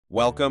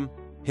Welcome,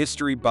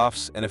 history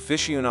buffs and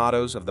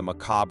aficionados of the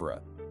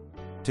macabre.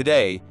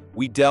 Today,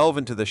 we delve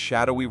into the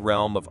shadowy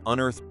realm of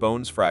unearthed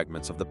bones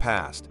fragments of the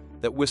past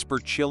that whisper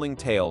chilling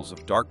tales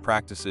of dark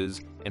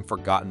practices and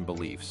forgotten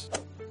beliefs.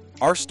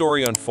 Our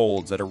story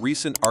unfolds at a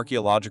recent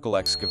archaeological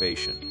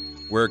excavation,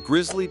 where a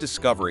grisly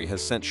discovery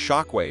has sent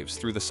shockwaves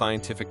through the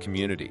scientific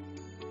community.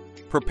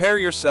 Prepare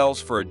yourselves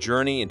for a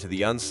journey into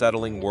the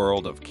unsettling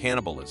world of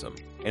cannibalism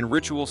and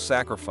ritual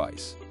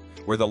sacrifice,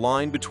 where the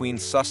line between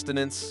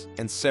sustenance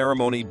and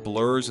ceremony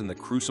blurs in the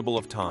crucible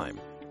of time.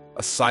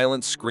 A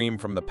silent scream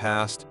from the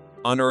past,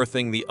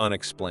 unearthing the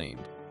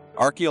unexplained.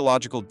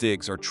 Archaeological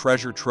digs are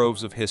treasure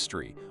troves of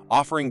history,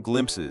 offering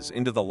glimpses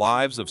into the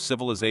lives of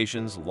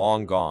civilizations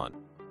long gone.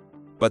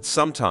 But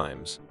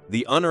sometimes,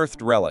 the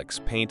unearthed relics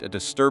paint a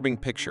disturbing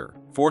picture,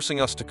 forcing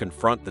us to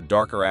confront the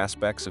darker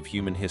aspects of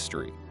human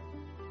history.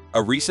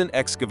 A recent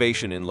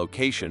excavation in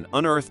location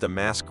unearthed a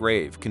mass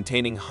grave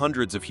containing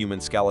hundreds of human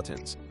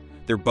skeletons,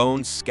 their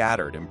bones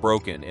scattered and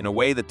broken in a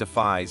way that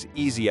defies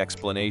easy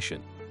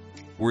explanation.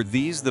 Were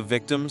these the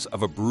victims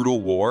of a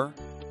brutal war?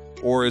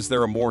 Or is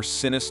there a more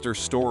sinister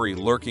story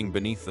lurking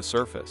beneath the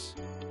surface?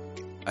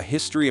 A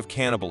history of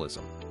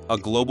cannibalism, a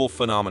global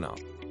phenomenon.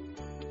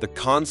 The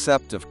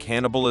concept of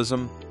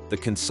cannibalism, the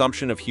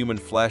consumption of human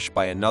flesh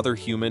by another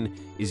human,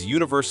 is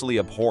universally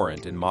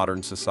abhorrent in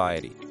modern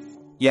society.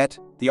 Yet,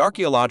 the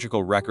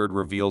archaeological record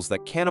reveals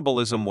that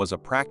cannibalism was a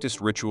practiced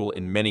ritual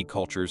in many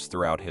cultures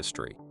throughout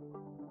history.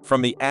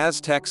 From the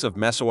Aztecs of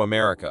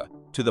Mesoamerica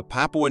to the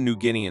Papua New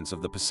Guineans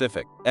of the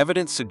Pacific,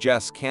 evidence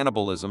suggests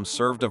cannibalism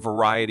served a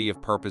variety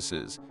of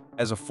purposes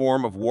as a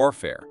form of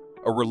warfare,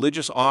 a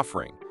religious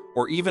offering,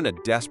 or even a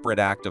desperate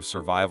act of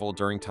survival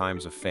during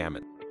times of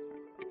famine.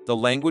 The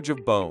language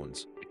of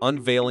bones,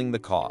 unveiling the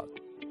cause.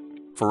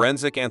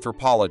 Forensic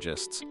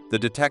anthropologists, the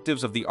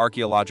detectives of the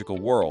archaeological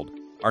world,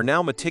 are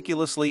now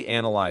meticulously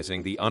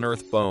analyzing the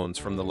unearthed bones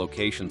from the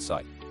location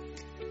site.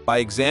 By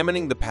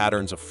examining the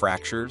patterns of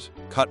fractures,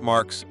 cut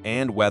marks,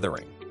 and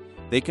weathering,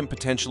 they can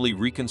potentially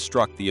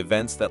reconstruct the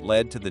events that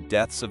led to the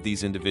deaths of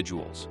these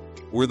individuals.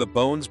 Were the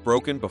bones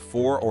broken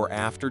before or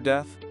after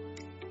death?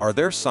 Are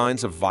there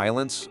signs of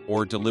violence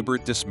or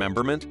deliberate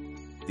dismemberment?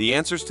 The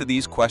answers to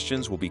these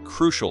questions will be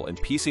crucial in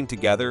piecing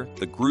together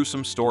the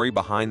gruesome story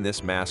behind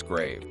this mass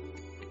grave.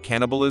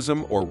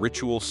 Cannibalism or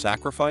ritual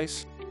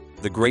sacrifice?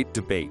 The great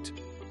debate.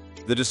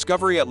 The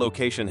discovery at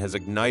location has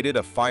ignited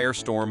a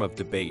firestorm of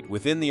debate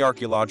within the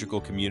archaeological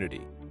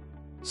community.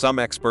 Some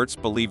experts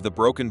believe the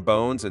broken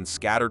bones and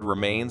scattered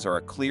remains are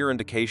a clear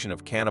indication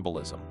of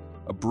cannibalism,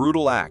 a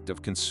brutal act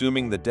of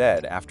consuming the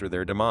dead after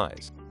their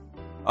demise.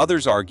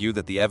 Others argue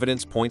that the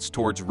evidence points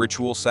towards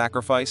ritual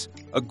sacrifice,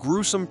 a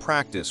gruesome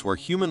practice where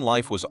human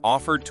life was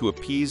offered to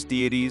appease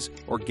deities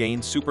or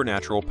gain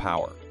supernatural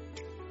power.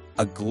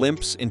 A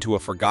glimpse into a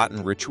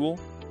forgotten ritual?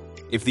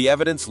 If the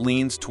evidence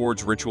leans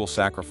towards ritual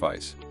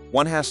sacrifice,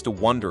 one has to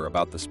wonder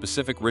about the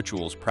specific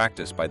rituals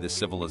practiced by this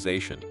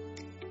civilization.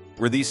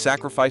 Were these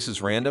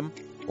sacrifices random,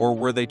 or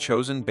were they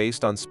chosen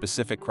based on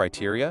specific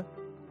criteria?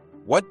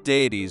 What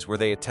deities were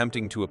they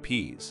attempting to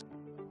appease?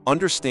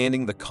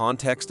 Understanding the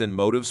context and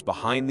motives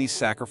behind these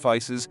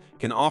sacrifices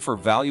can offer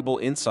valuable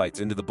insights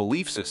into the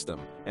belief system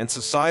and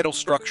societal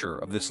structure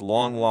of this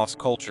long-lost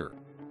culture.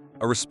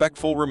 A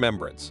respectful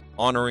remembrance,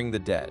 honoring the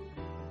dead.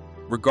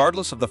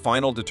 Regardless of the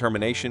final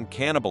determination,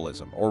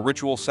 cannibalism or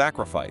ritual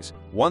sacrifice,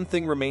 one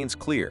thing remains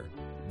clear: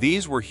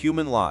 these were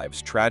human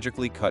lives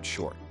tragically cut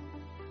short.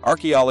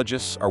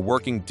 Archaeologists are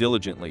working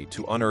diligently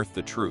to unearth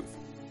the truth,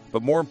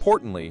 but more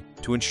importantly,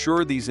 to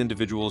ensure these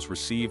individuals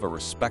receive a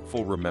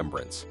respectful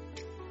remembrance.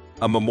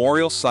 A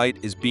memorial site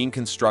is being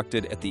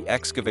constructed at the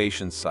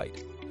excavation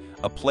site,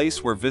 a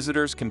place where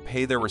visitors can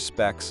pay their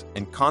respects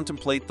and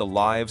contemplate the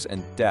lives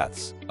and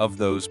deaths of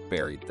those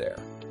buried there.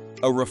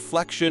 A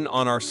reflection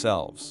on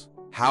ourselves.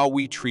 How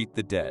we treat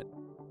the dead.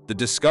 The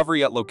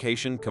discovery at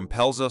location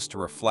compels us to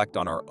reflect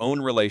on our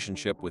own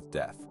relationship with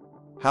death.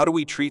 How do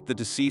we treat the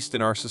deceased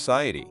in our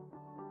society?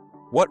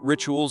 What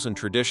rituals and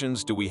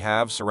traditions do we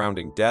have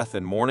surrounding death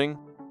and mourning?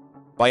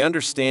 By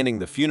understanding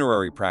the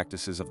funerary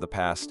practices of the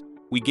past,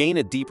 we gain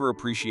a deeper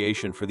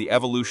appreciation for the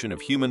evolution of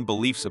human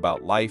beliefs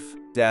about life,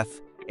 death,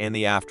 and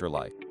the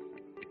afterlife.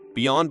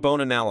 Beyond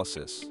bone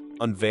analysis,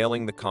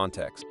 unveiling the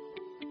context.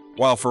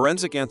 While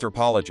forensic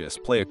anthropologists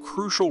play a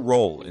crucial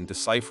role in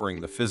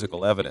deciphering the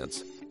physical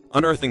evidence,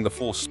 unearthing the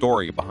full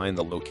story behind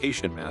the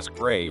location mass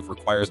grave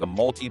requires a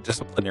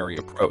multidisciplinary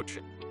approach.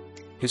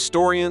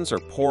 Historians are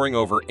poring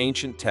over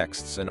ancient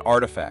texts and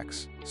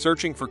artifacts,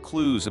 searching for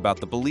clues about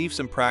the beliefs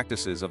and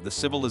practices of the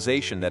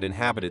civilization that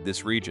inhabited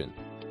this region.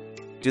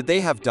 Did they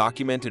have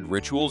documented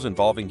rituals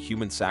involving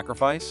human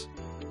sacrifice?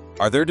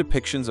 Are there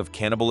depictions of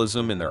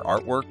cannibalism in their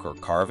artwork or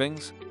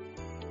carvings?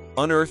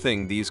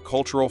 Unearthing these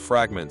cultural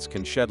fragments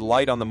can shed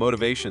light on the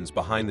motivations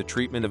behind the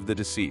treatment of the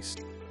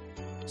deceased.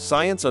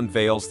 Science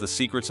unveils the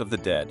secrets of the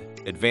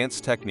dead,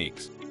 advanced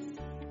techniques.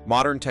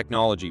 Modern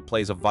technology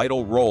plays a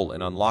vital role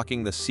in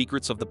unlocking the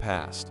secrets of the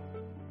past.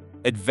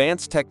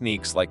 Advanced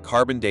techniques like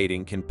carbon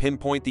dating can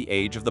pinpoint the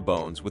age of the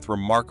bones with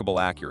remarkable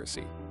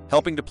accuracy,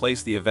 helping to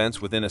place the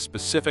events within a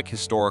specific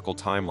historical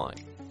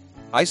timeline.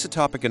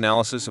 Isotopic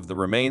analysis of the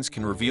remains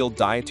can reveal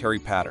dietary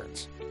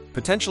patterns,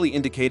 potentially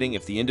indicating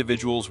if the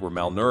individuals were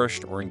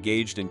malnourished or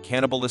engaged in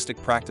cannibalistic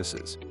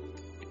practices.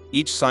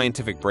 Each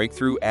scientific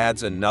breakthrough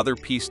adds another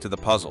piece to the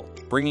puzzle,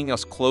 bringing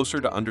us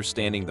closer to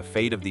understanding the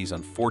fate of these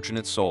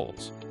unfortunate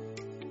souls.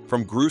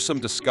 From gruesome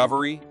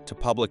discovery to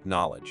public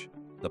knowledge,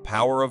 the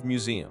power of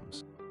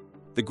museums.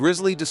 The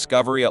grisly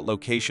discovery at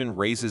location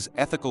raises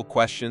ethical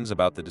questions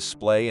about the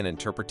display and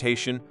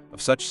interpretation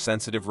of such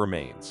sensitive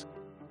remains.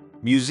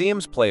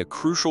 Museums play a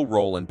crucial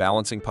role in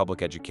balancing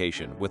public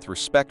education with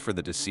respect for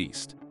the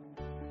deceased.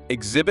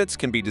 Exhibits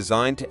can be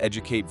designed to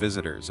educate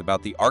visitors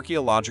about the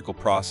archaeological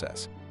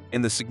process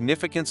and the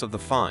significance of the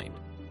find,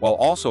 while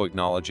also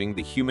acknowledging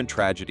the human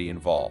tragedy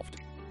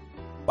involved.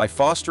 By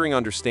fostering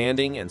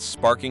understanding and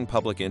sparking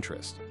public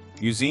interest,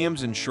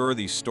 museums ensure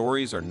these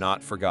stories are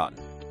not forgotten.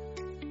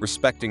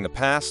 Respecting the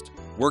past,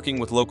 working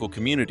with local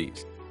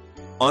communities.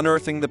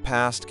 Unearthing the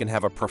past can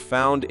have a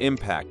profound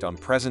impact on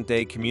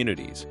present-day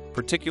communities,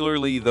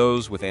 particularly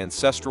those with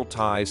ancestral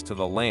ties to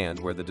the land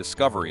where the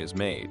discovery is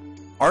made.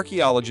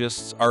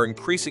 Archaeologists are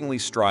increasingly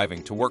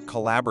striving to work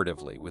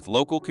collaboratively with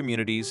local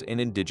communities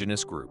and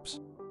indigenous groups.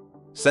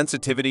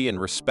 Sensitivity and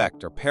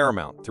respect are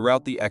paramount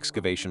throughout the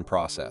excavation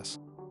process.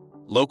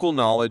 Local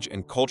knowledge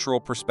and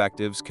cultural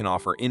perspectives can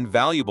offer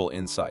invaluable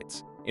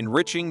insights,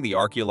 enriching the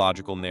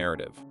archaeological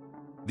narrative.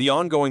 The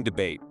ongoing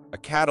debate, a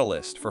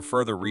catalyst for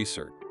further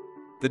research.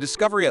 The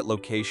discovery at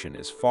location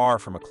is far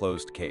from a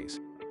closed case.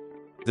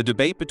 The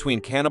debate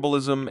between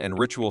cannibalism and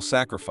ritual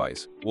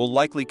sacrifice will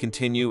likely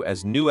continue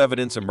as new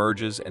evidence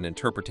emerges and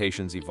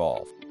interpretations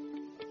evolve.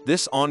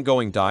 This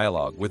ongoing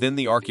dialogue within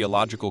the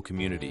archaeological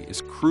community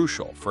is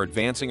crucial for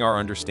advancing our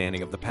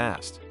understanding of the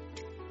past.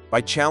 By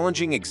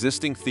challenging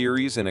existing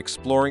theories and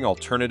exploring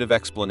alternative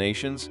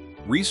explanations,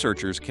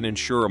 researchers can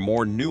ensure a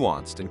more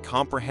nuanced and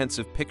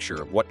comprehensive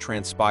picture of what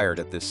transpired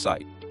at this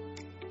site.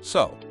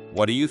 So,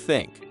 what do you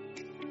think?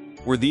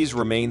 Were these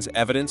remains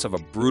evidence of a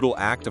brutal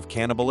act of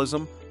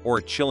cannibalism or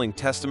a chilling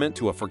testament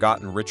to a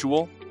forgotten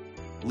ritual?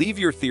 Leave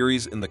your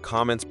theories in the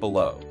comments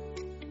below.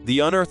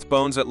 The unearthed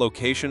bones at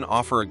location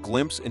offer a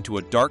glimpse into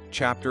a dark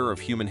chapter of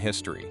human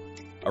history,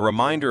 a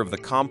reminder of the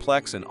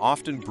complex and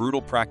often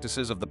brutal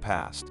practices of the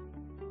past.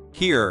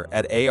 Here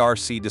at ARC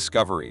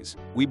Discoveries,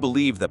 we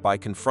believe that by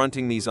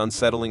confronting these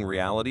unsettling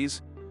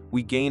realities,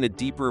 we gain a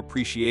deeper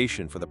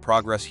appreciation for the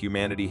progress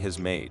humanity has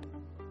made.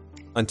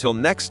 Until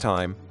next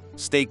time,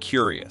 stay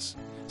curious,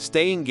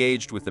 stay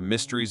engaged with the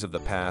mysteries of the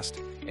past,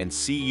 and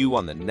see you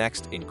on the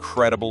next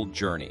incredible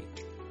journey.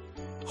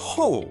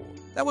 Oh,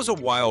 that was a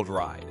wild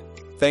ride.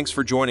 Thanks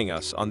for joining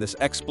us on this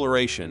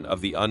exploration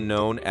of the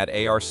unknown at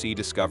ARC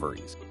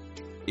Discoveries.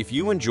 If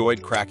you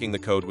enjoyed cracking the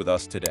code with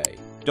us today,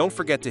 don't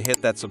forget to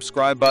hit that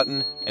subscribe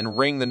button and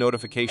ring the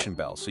notification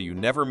bell so you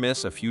never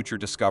miss a future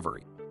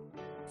discovery.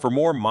 For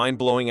more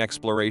mind-blowing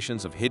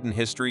explorations of hidden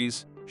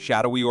histories,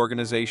 shadowy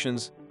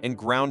organizations, and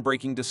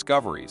groundbreaking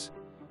discoveries,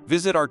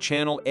 visit our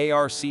channel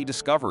ARC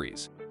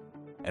Discoveries.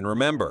 And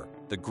remember,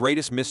 the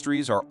greatest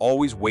mysteries are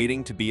always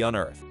waiting to be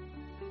unearthed.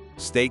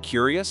 Stay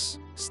curious,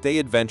 stay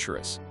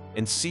adventurous,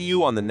 and see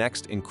you on the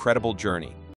next incredible journey.